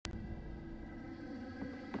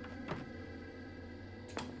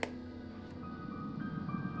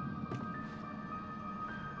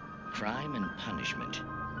Crime and punishment.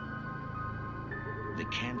 The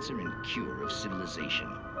cancer and cure of civilization.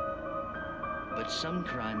 But some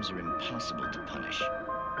crimes are impossible to punish,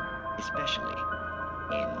 especially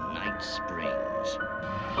in Night Springs.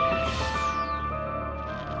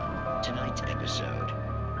 Tonight's episode,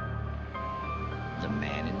 The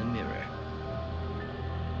Man in the Mirror.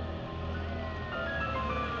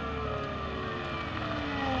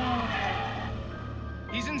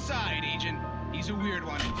 He's inside, Agent. He's a weird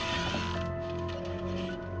one.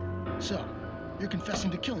 So, you're confessing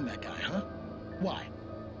to killing that guy, huh? Why?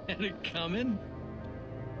 Had it coming?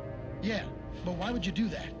 Yeah, but why would you do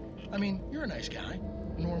that? I mean, you're a nice guy.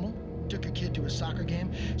 Normal. Took your kid to a soccer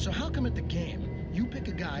game. So how come at the game, you pick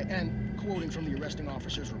a guy and, quoting from the arresting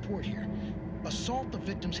officer's report here, assault the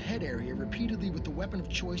victim's head area repeatedly with the weapon of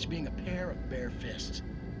choice being a pair of bare fists?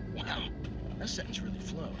 Wow, that sentence really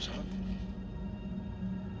flows, huh?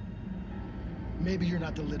 Maybe you're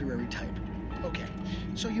not the literary type. Okay,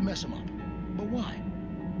 so you mess him up. But why?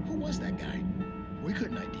 Who was that guy? We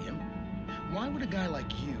couldn't ID him. Why would a guy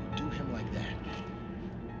like you do him like that?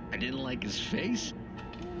 I didn't like his face?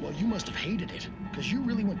 Well, you must have hated it, because you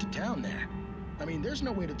really went to town there. I mean, there's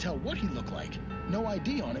no way to tell what he looked like. No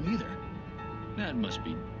ID on him either. That must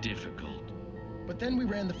be difficult. But then we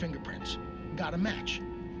ran the fingerprints. Got a match.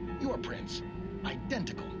 Your prints.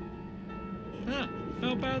 Identical. Huh,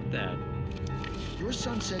 how about that? Your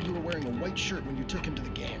son said you were wearing a white shirt when you took him to the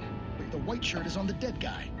game. But the white shirt is on the dead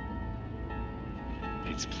guy.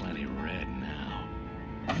 It's plenty red now.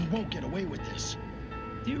 You won't get away with this.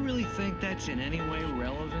 Do you really think that's in any way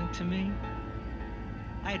relevant to me?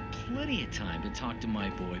 I had plenty of time to talk to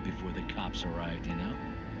my boy before the cops arrived, you know?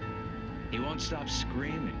 He won't stop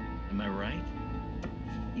screaming, am I right?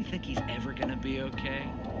 You think he's ever gonna be okay?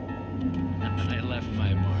 I left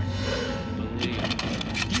my mark. Believe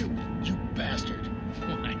me. You bastard.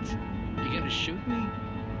 What? You gonna shoot me?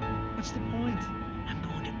 What's the point? I'm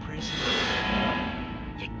going to prison.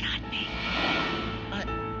 You got me.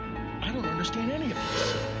 I don't understand any of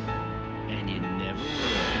this. And you never will.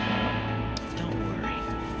 Don't worry.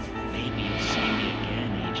 Maybe you'll see me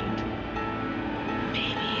again, Agent.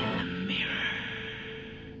 Maybe in the mirror.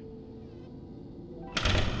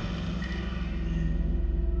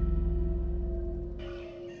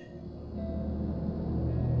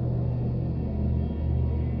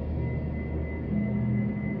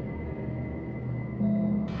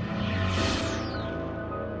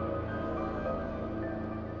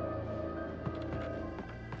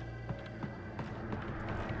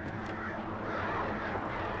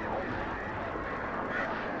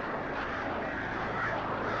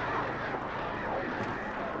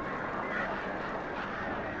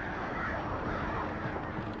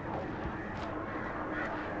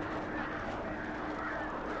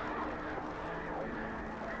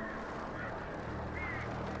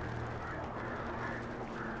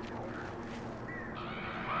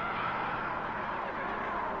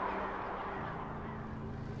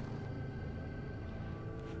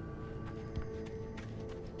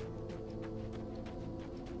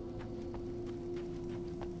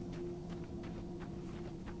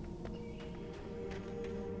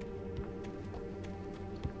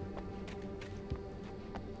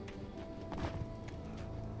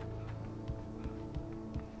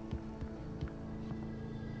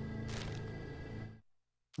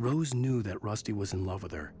 Rose knew that Rusty was in love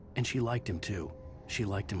with her, and she liked him too. She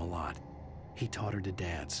liked him a lot. He taught her to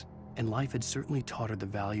dance, and life had certainly taught her the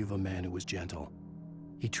value of a man who was gentle.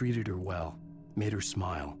 He treated her well, made her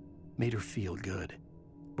smile, made her feel good.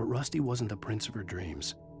 But Rusty wasn't the prince of her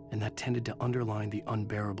dreams, and that tended to underline the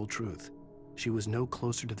unbearable truth. She was no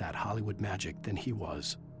closer to that Hollywood magic than he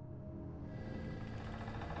was.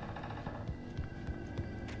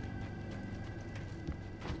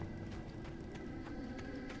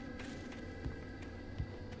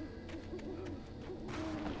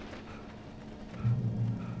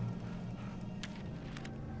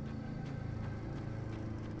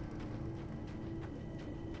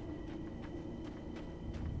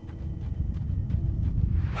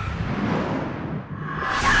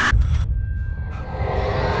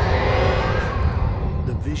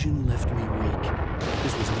 Vision left me weak.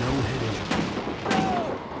 This was no head injury.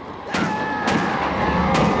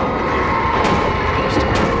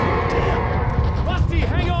 Damn. Rusty,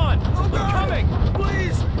 hang on! Oh, We're God! coming!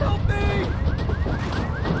 Please, help me!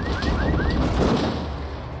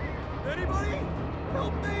 Anybody?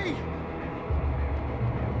 Help me!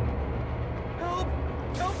 Help!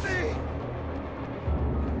 Help me!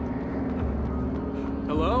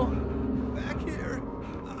 Hello? Back here!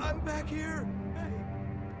 I'm back here! Hey.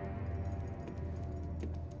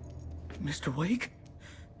 Mr. Wake?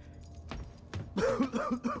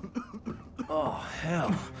 Oh,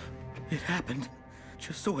 hell. It happened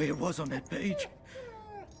just the way it was on that page.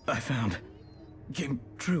 I found. Came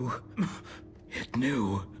true. It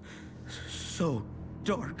knew. So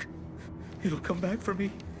dark. It'll come back for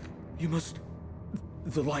me. You must...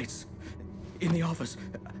 The lights. In the office.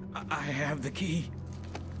 I have the key.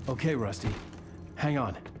 Okay, Rusty. Hang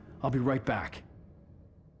on. I'll be right back.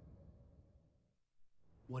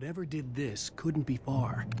 Whatever did this couldn't be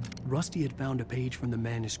far. Rusty had found a page from the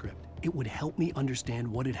manuscript. It would help me understand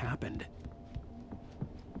what had happened.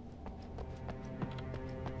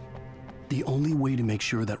 The only way to make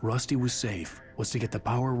sure that Rusty was safe was to get the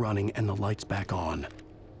power running and the lights back on.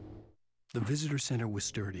 The visitor center was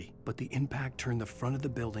sturdy, but the impact turned the front of the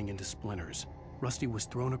building into splinters. Rusty was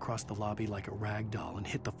thrown across the lobby like a rag doll and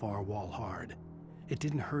hit the far wall hard. It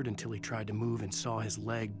didn't hurt until he tried to move and saw his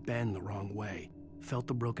leg bend the wrong way, felt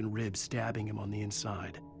the broken rib stabbing him on the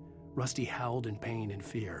inside. Rusty howled in pain and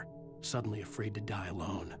fear, suddenly afraid to die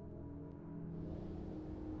alone.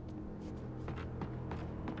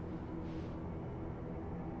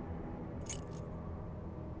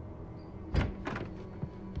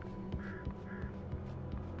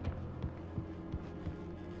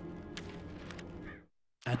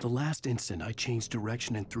 At the last instant, I changed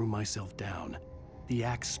direction and threw myself down. The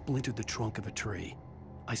axe splintered the trunk of a tree.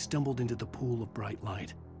 I stumbled into the pool of bright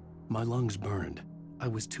light. My lungs burned. I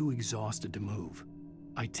was too exhausted to move.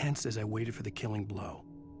 I tensed as I waited for the killing blow,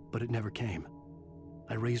 but it never came.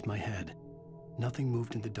 I raised my head. Nothing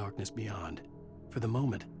moved in the darkness beyond. For the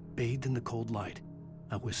moment, bathed in the cold light,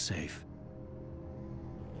 I was safe.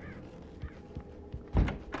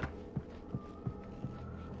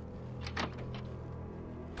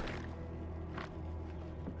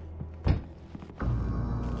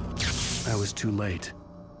 I was too late.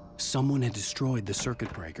 Someone had destroyed the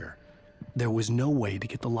circuit breaker. There was no way to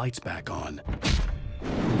get the lights back on.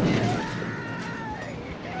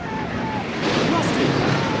 Rusty!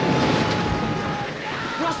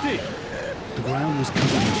 Rusty! The ground was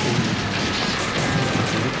covered in fading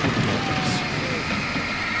liquid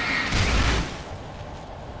darkness.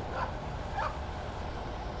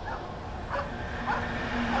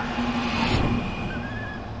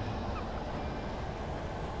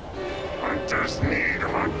 Hunters need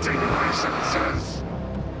hunting licenses.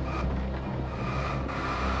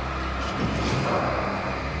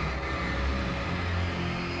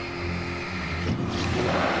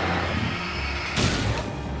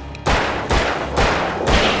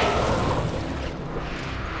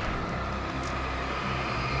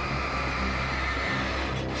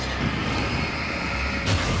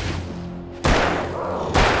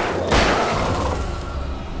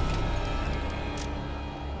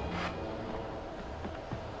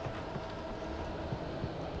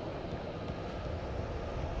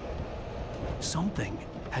 Something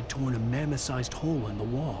had torn a mammoth-sized hole in the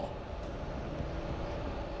wall.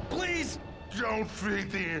 Please! Don't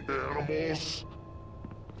feed the animals.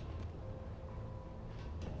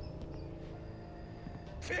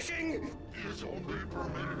 Fishing Is only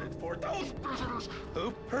permitted for those visitors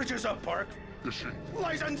who purchase a park fishing.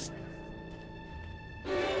 license.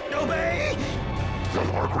 Obey The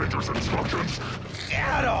park ranger's instructions.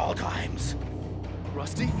 at all times.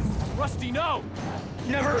 Rusty? Rusty, no!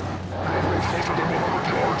 Never. Closer than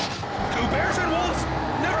 100 yards. Two bears and wolves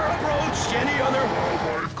never approach any other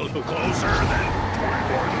Wildlife closer than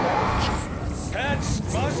 25 yards. pets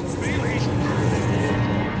must be leashed.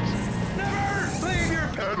 Never leave your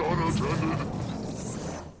pet. And unattended.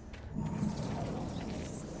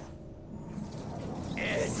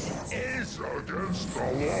 It is Against the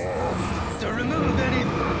law. to remove any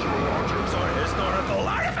Natural objects or historical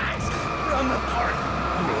artifacts from the park.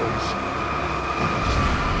 close.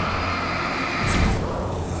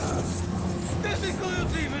 This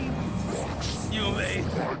includes even you may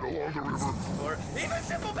Ride along the river. or even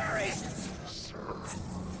simple berries. Sir.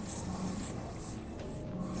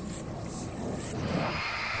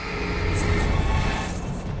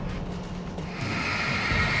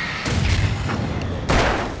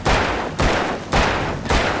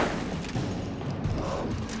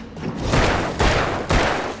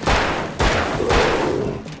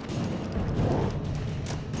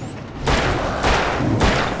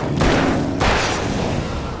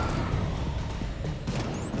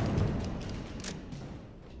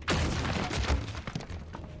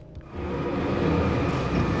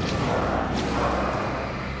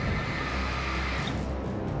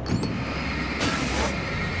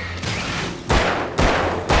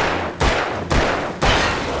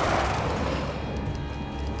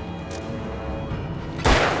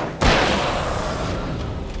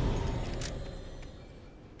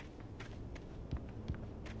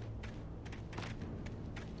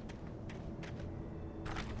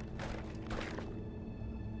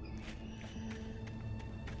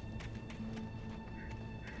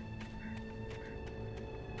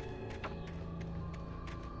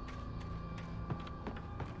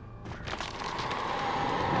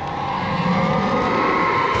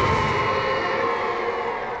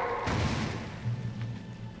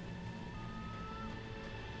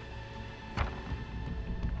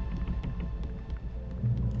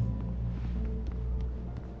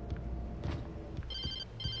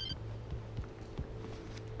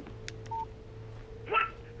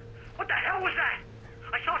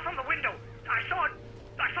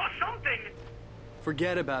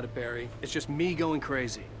 Forget about it, Barry. It's just me going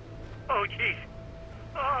crazy. Oh, jeez.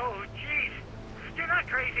 Oh, jeez. You're not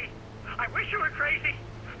crazy. I wish you were crazy,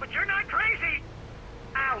 but you're not crazy.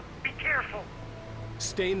 Al, be careful.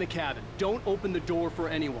 Stay in the cabin. Don't open the door for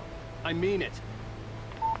anyone. I mean it.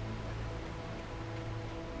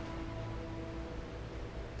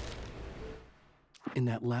 In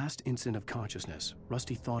that last instant of consciousness,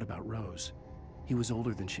 Rusty thought about Rose. He was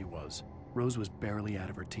older than she was. Rose was barely out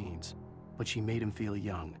of her teens, but she made him feel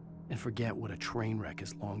young and forget what a train wreck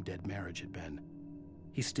his long-dead marriage had been.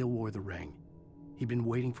 He still wore the ring. He'd been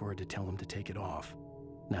waiting for her to tell him to take it off.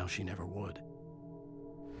 Now she never would.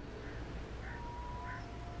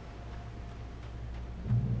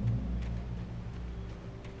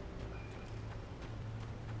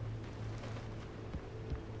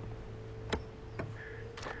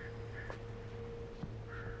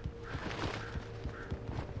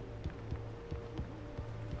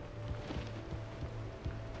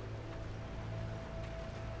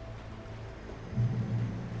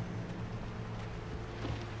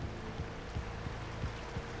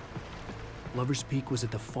 Lover's Peak was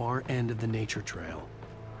at the far end of the nature trail.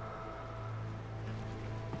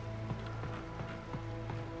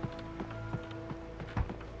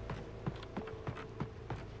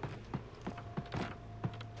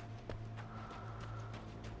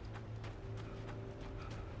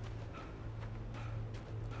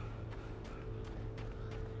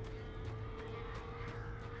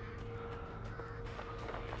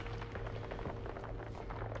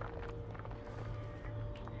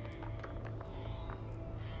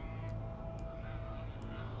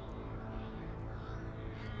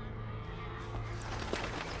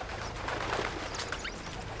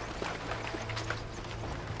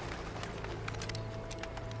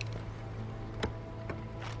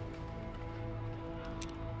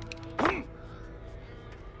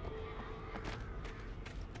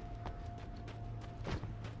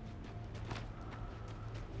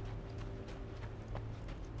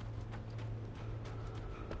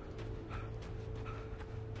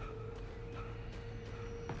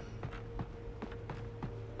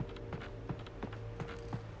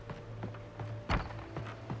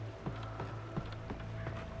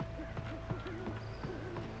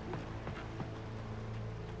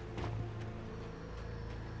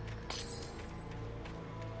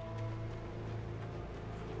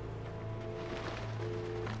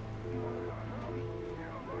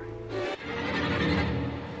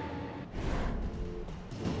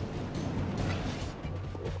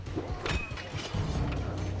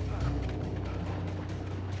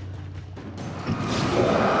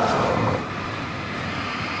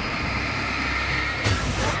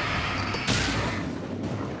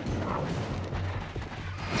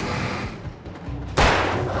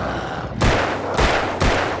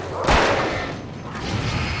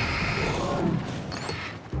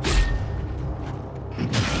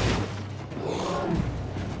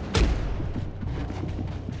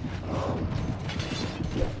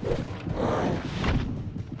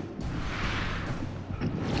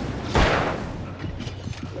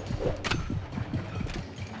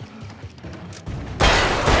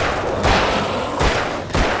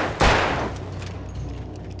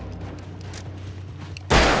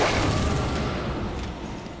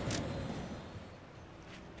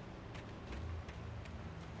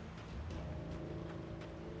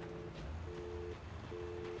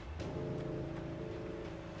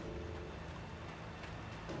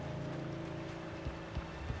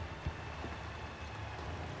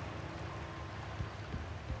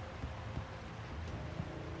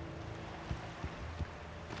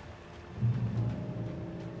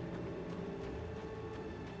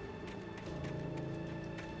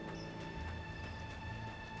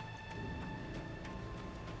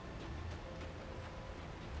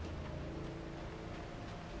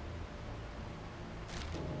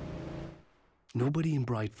 Nobody in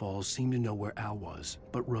Bright Falls seemed to know where Al was,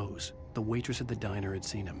 but Rose, the waitress at the diner, had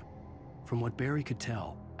seen him. From what Barry could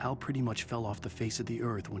tell, Al pretty much fell off the face of the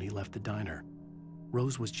earth when he left the diner.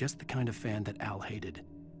 Rose was just the kind of fan that Al hated,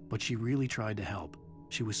 but she really tried to help.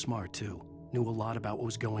 She was smart too, knew a lot about what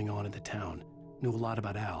was going on in the town, knew a lot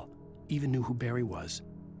about Al, even knew who Barry was.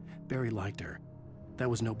 Barry liked her. That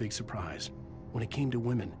was no big surprise. When it came to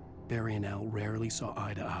women, Barry and Al rarely saw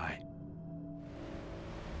eye to eye.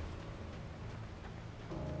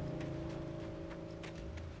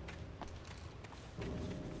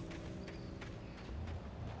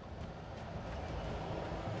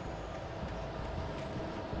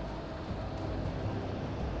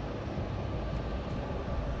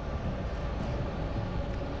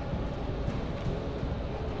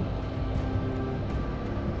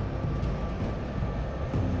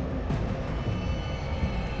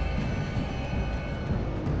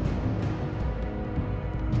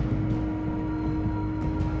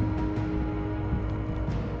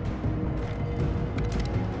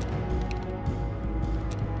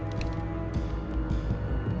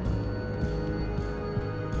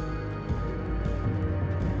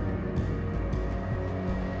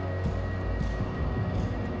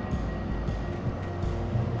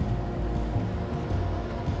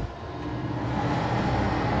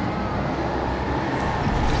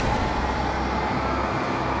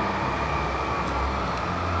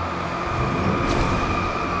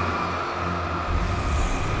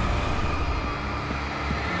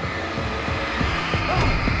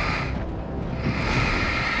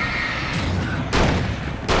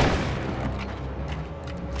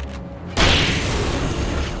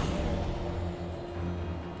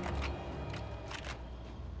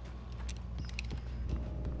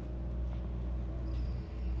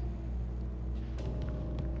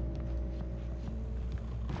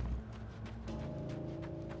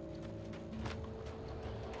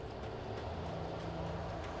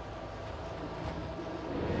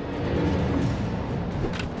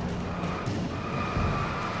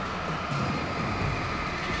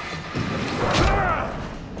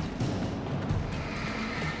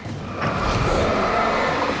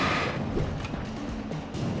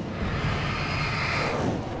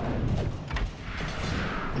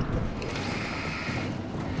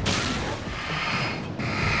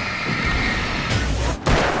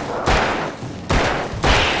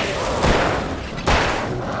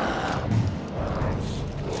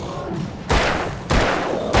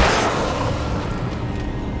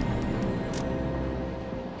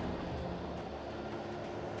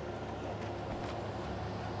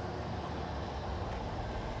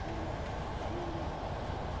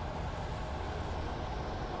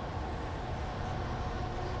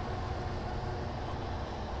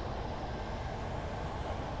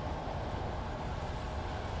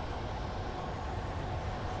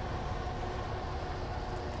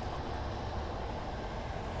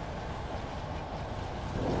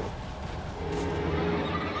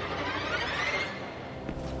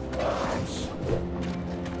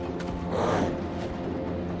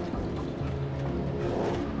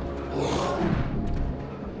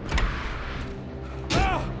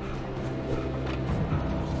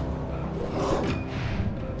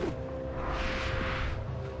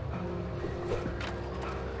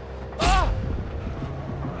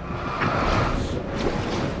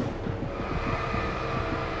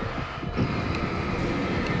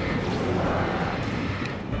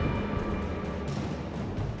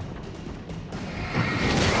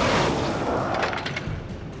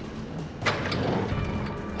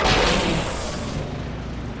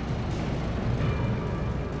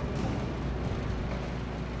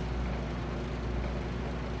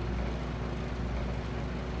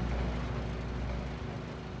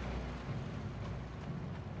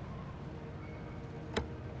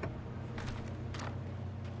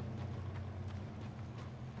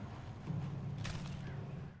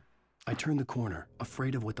 I turned the corner,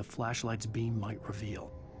 afraid of what the flashlight's beam might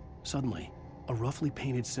reveal. Suddenly, a roughly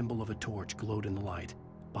painted symbol of a torch glowed in the light.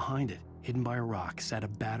 Behind it, hidden by a rock, sat a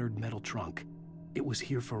battered metal trunk. It was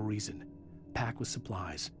here for a reason, packed with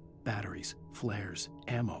supplies, batteries, flares,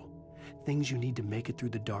 ammo, things you need to make it through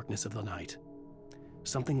the darkness of the night.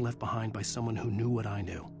 Something left behind by someone who knew what I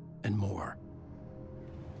knew, and more.